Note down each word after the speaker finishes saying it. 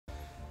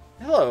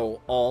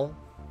Hello all,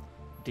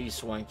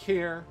 D-Swank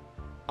here.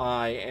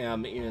 I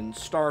am in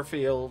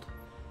Starfield.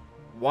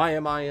 Why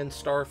am I in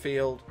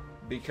Starfield?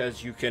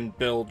 Because you can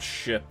build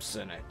ships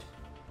in it.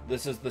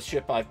 This is the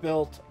ship I've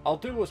built. I'll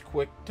do a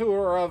quick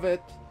tour of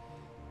it,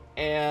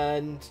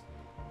 and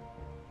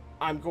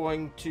I'm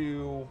going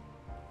to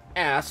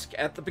ask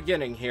at the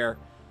beginning here,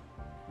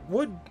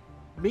 would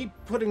me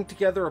putting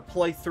together a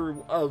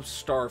playthrough of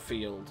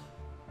Starfield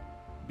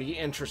be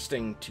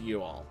interesting to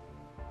you all?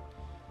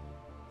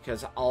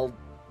 Because I'll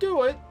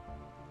do it,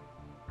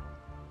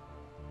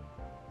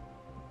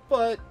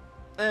 but,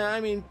 I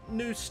mean,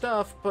 new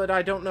stuff, but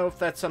I don't know if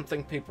that's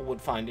something people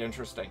would find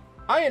interesting.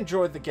 I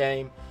enjoyed the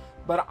game,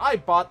 but I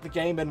bought the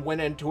game and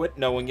went into it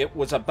knowing it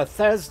was a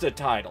Bethesda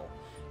title.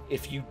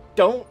 If you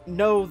don't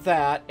know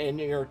that, and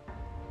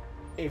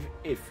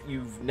if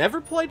you've never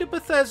played a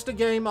Bethesda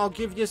game, I'll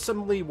give you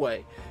some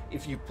leeway.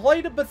 If you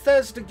played a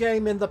Bethesda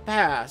game in the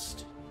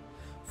past,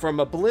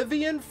 from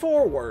Oblivion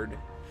forward,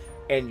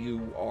 and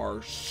you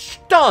are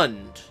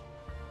stunned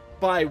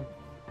by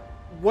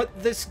what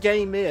this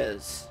game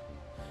is,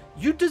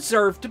 you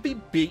deserve to be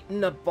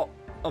beaten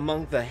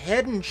among the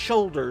head and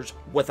shoulders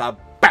with a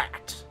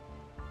bat.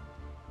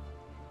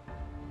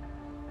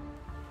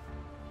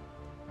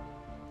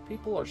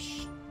 People are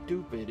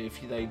stupid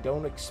if they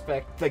don't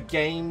expect the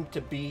game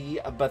to be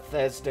a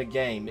Bethesda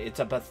game.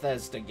 It's a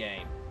Bethesda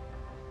game.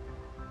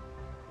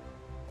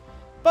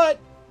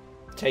 But,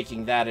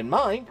 taking that in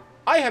mind,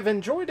 I have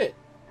enjoyed it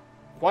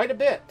quite a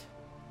bit.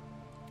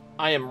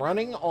 I am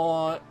running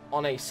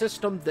on a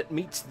system that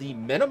meets the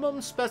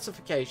minimum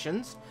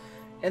specifications,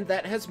 and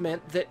that has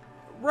meant that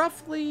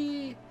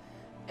roughly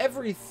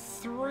every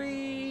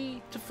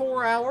 3 to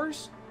 4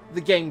 hours, the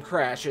game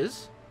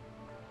crashes.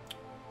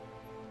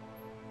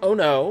 Oh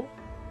no,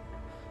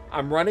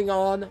 I'm running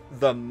on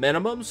the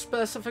minimum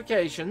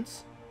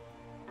specifications.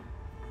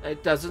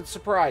 It doesn't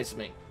surprise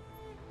me.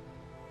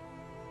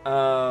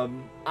 I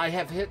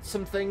have hit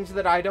some things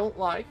that I don't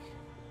like.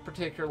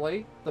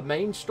 Particularly, the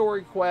main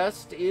story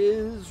quest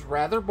is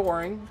rather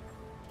boring.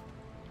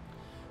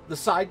 The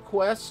side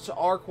quests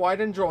are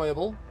quite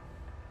enjoyable.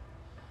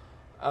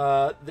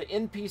 The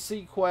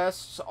NPC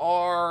quests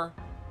are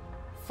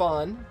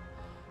fun.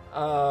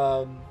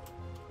 I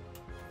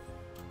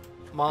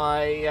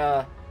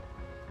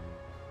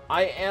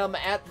am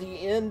at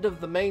the end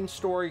of the main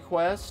story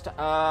quest.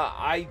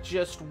 I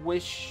just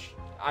wish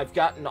I've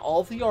gotten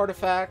all the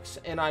artifacts,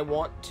 and I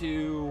want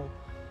to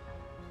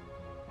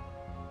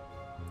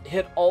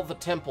hit all the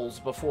temples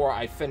before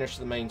I finish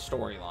the main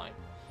storyline.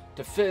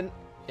 To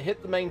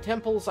hit the main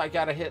temples, I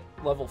gotta hit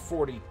level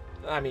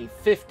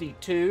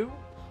 52.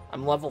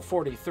 I'm level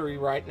 43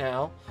 right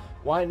now.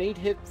 Why I need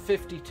hit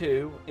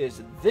 52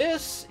 is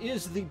this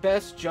is the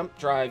best jump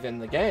drive in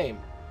the game.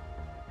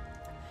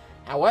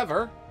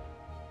 However,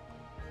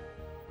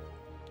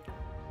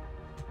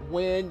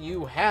 when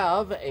you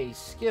have a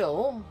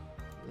skill,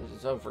 this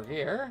is over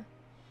here,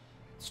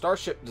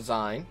 Starship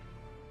Design,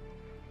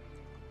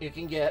 you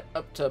can get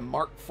up to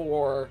Mark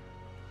IV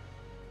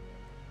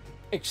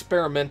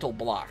experimental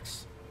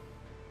blocks.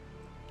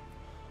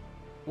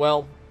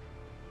 Well,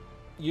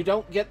 you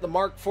don't get the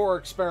Mark IV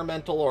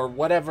experimental or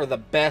whatever the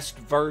best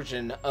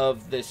version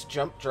of this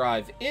jump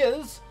drive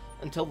is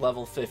until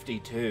level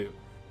 52.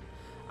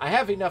 I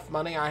have enough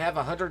money. I have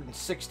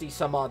 160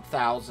 some odd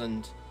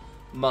thousand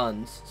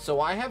muns, so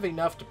I have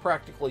enough to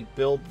practically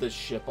build this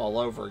ship all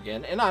over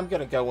again, and I'm going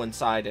to go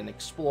inside and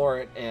explore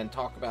it and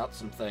talk about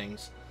some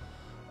things.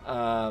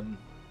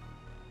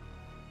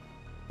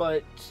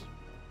 But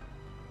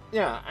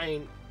yeah, I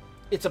mean,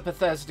 it's a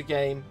Bethesda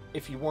game.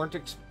 If you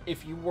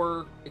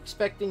were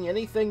expecting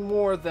anything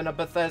more than a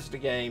Bethesda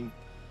game,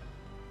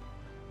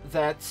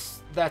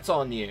 that's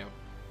on you.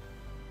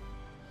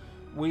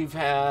 We've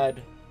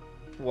had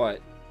what?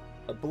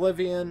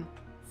 Oblivion,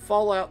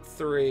 Fallout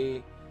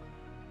 3,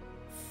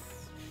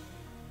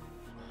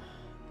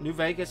 New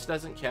Vegas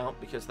doesn't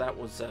count because that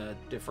was a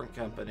different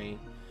company.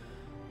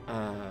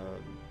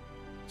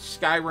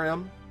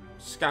 Skyrim,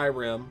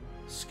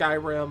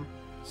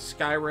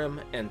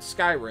 and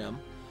Skyrim.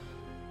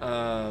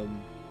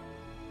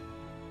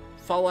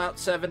 Fallout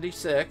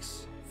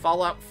 76,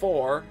 Fallout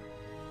 4,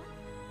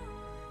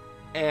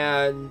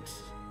 and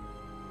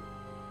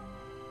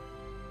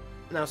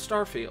now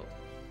Starfield.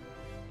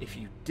 If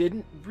you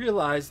didn't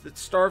realize that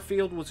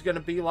Starfield was going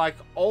to be like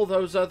all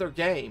those other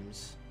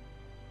games,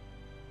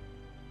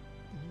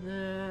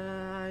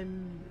 I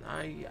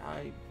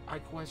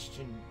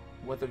question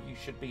whether you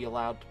should be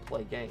allowed to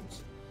play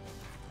games.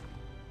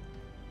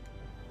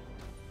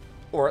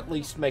 Or at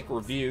least make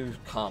review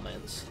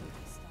comments.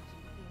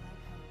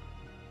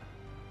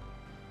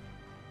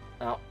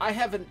 Now, I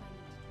haven't...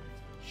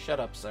 Shut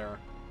up, Sarah.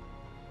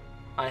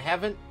 I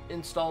haven't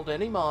installed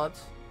any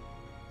mods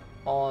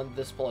on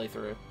this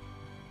playthrough.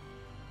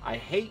 I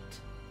hate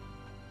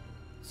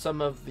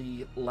some of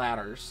the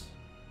ladders,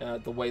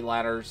 the way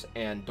ladders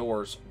and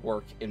doors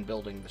work in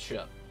building the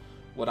ship.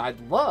 What I'd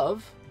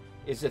love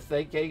is if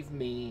they gave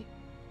me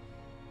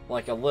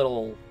like a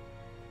little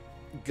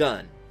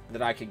gun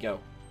that I could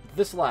go,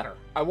 this ladder,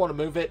 I want to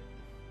move it,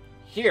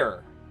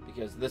 here,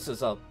 because this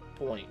is a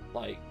point,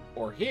 like,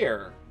 or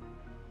here.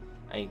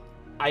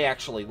 I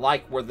actually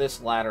like where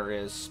this ladder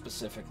is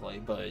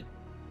specifically, but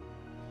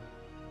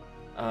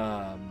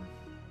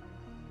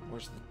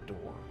where's the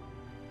door?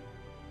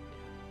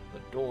 The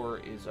door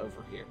is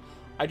over here.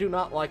 I do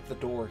not like the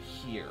door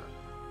here.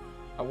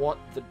 I want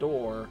the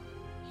door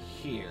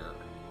here.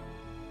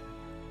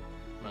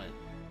 Right.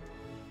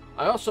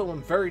 I also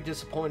am very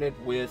disappointed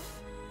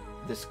with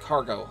this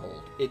cargo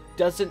hold. It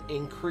doesn't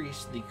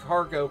increase the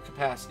cargo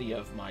capacity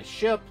of my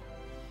ship.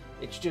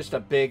 It's just a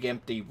big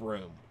empty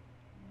room.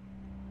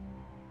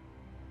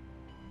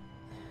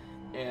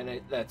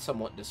 And that's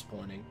somewhat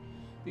disappointing.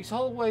 These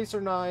hallways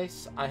are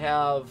nice. I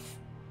have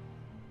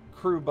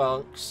crew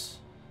bunks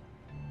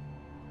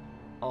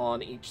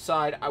on each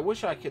side. I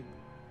wish I could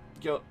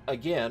go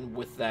again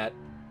with that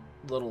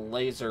little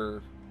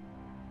laser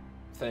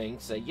thing.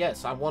 Say,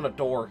 yes, I want a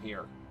door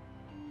here.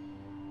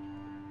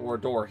 Or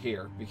a door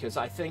here. Because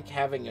I think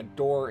having a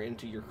door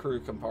into your crew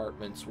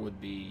compartments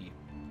would be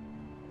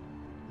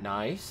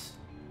nice.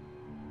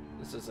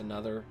 This is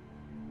another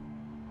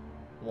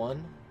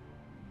one.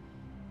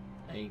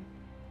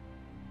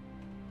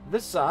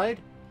 This side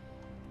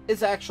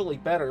is actually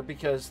better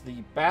because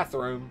the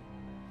bathroom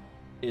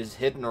is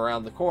hidden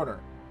around the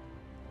corner.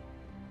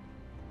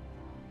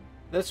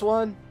 This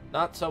one,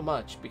 not so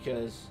much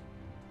because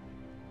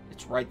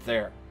it's right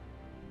there.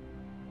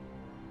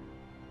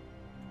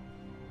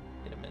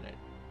 Wait a minute.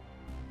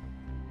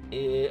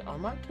 Are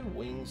my two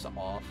wings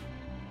off?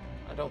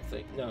 I don't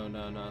think. No,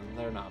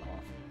 they're not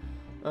off.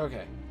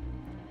 Okay.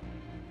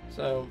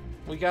 So,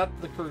 we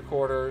got the crew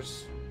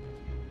quarters.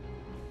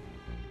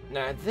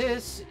 Now,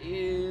 this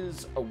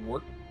is a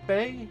work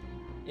bay,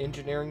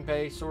 engineering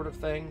bay sort of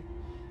thing.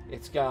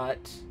 It's got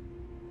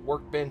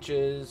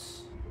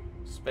workbenches,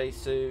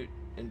 spacesuit,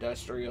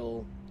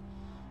 industrial,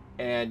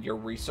 and your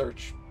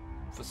research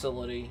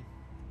facility,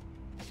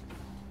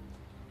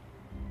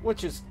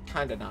 which is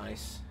kind of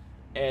nice.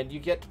 And you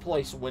get to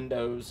place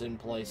windows in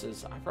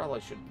places. I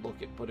probably should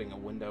look at putting a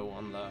window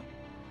on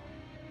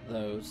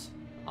those.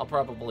 I'll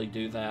probably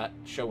do that,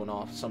 showing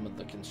off some of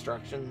the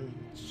construction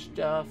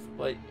stuff,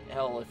 but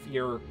hell, if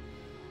you're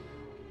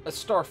a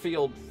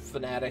Starfield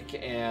fanatic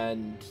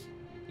and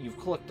you've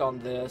clicked on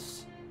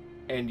this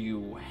and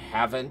you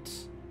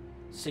haven't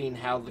seen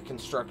how the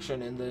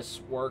construction in this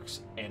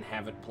works and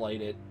haven't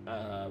played it,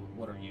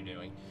 what are you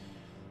doing?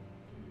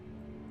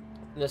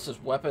 This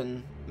is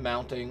weapon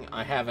mounting.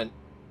 I haven't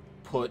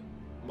put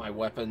my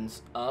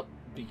weapons up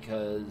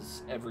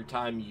because every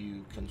time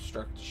you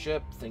construct a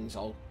ship, things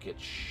all get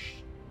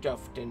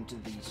stuffed into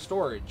the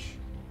storage.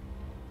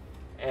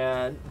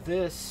 And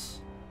this,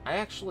 I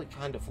actually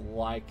kind of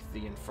like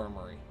the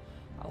infirmary.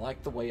 I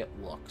like the way it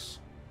looks.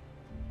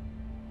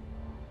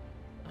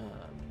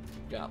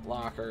 You've got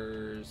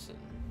lockers and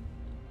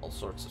all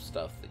sorts of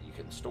stuff that you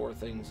can store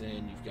things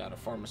in. You've got a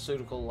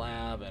pharmaceutical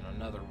lab and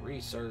another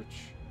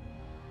research.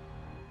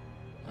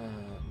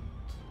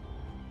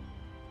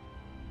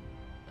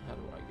 How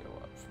do I go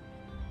up from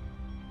here?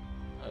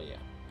 Oh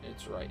yeah,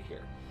 it's right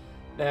here.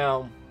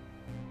 Now,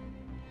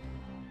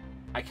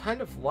 I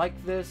kind of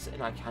like this,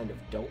 and I kind of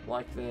don't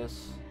like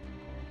this.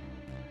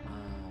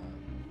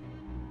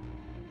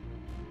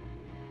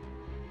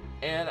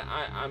 And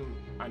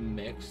I'm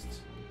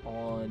mixed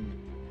on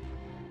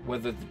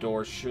whether the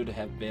door should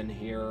have been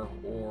here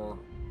or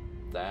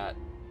that.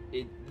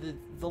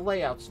 The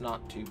layout's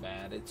not too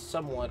bad. It's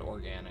somewhat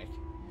organic.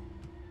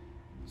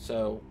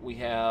 So we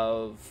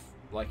have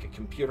like a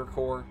computer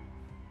core,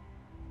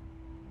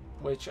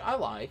 which I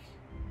like.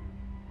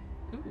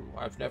 Ooh,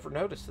 I've never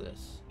noticed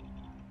this.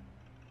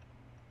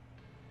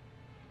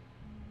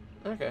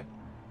 Okay.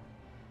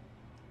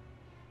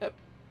 Yep.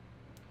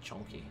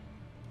 Chunky.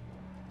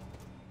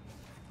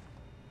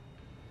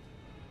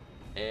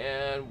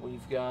 And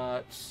we've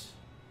got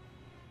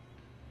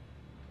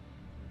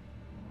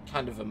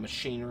kind of a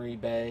machinery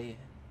bay.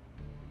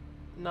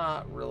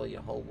 Not really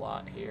a whole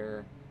lot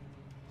here.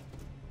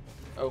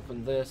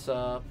 Open this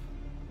up.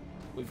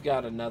 We've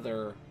got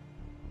another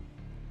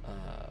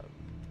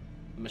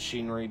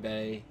machinery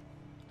bay.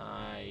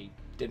 I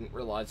didn't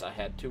realize I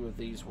had two of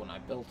these when I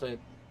built it.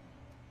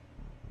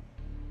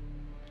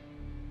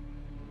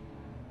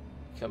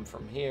 Come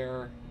from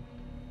here.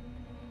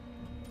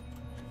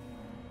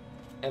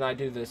 And I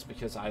do this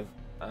because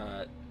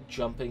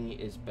jumping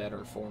is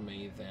better for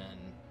me than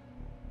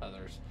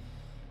others.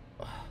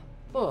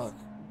 Look,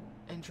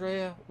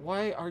 Andrea,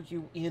 why are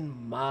you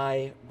in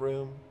my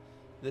room?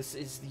 This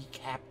is the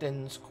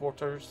captain's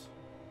quarters.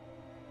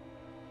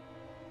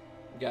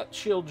 We've got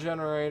shield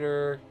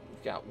generator.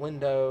 We've got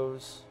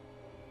windows.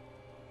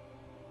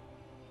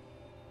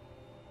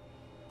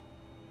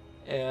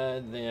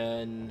 And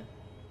then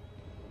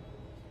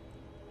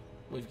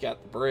we've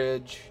got the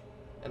bridge.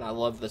 And I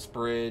love this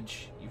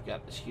bridge. You've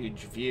got this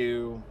huge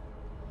view.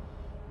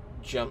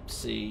 Jump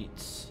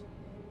seats.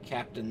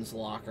 Captain's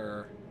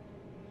locker.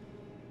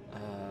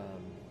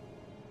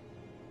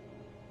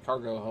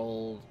 Cargo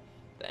hold.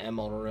 The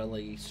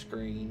Amarelli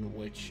screen,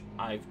 which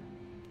I've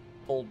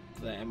pulled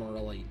the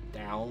Amarelli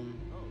down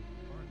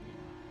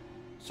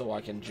so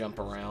I can jump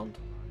around.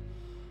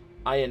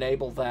 I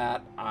enable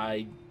that,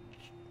 I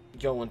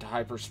go into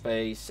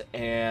hyperspace,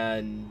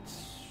 and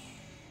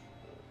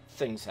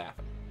things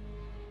happen.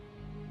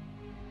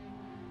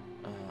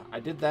 I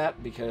did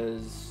that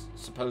because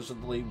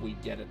supposedly we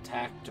get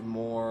attacked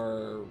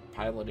more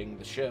piloting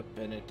the ship,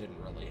 and it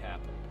didn't really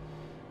happen.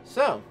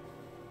 So,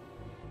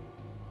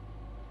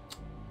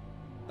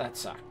 that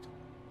sucked.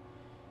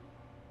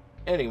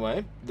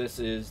 Anyway, this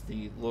is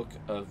the look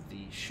of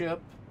the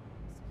ship.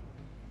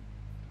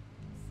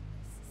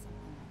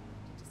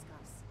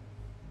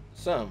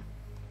 So,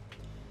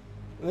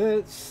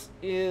 this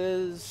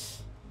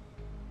is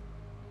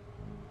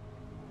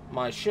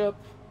my ship.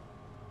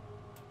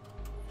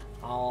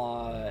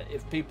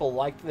 If people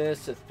like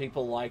this, if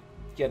people like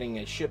getting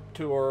a ship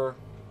tour,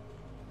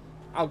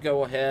 I'll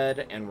go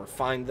ahead and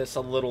refine this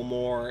a little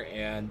more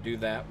and do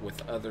that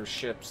with other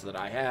ships that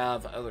I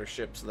have, other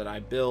ships that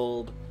I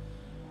build.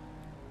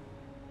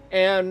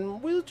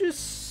 And we'll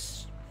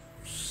just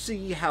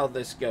see how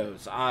this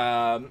goes.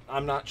 I'm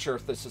not sure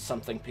if this is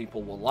something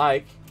people will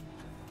like.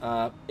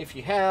 If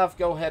you have,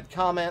 go ahead,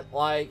 comment,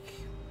 like,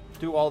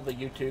 do all the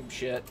YouTube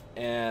shit,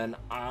 and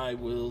I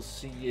will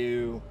see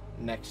you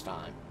next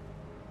time.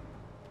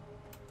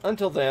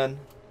 Until then,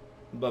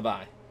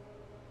 bye-bye.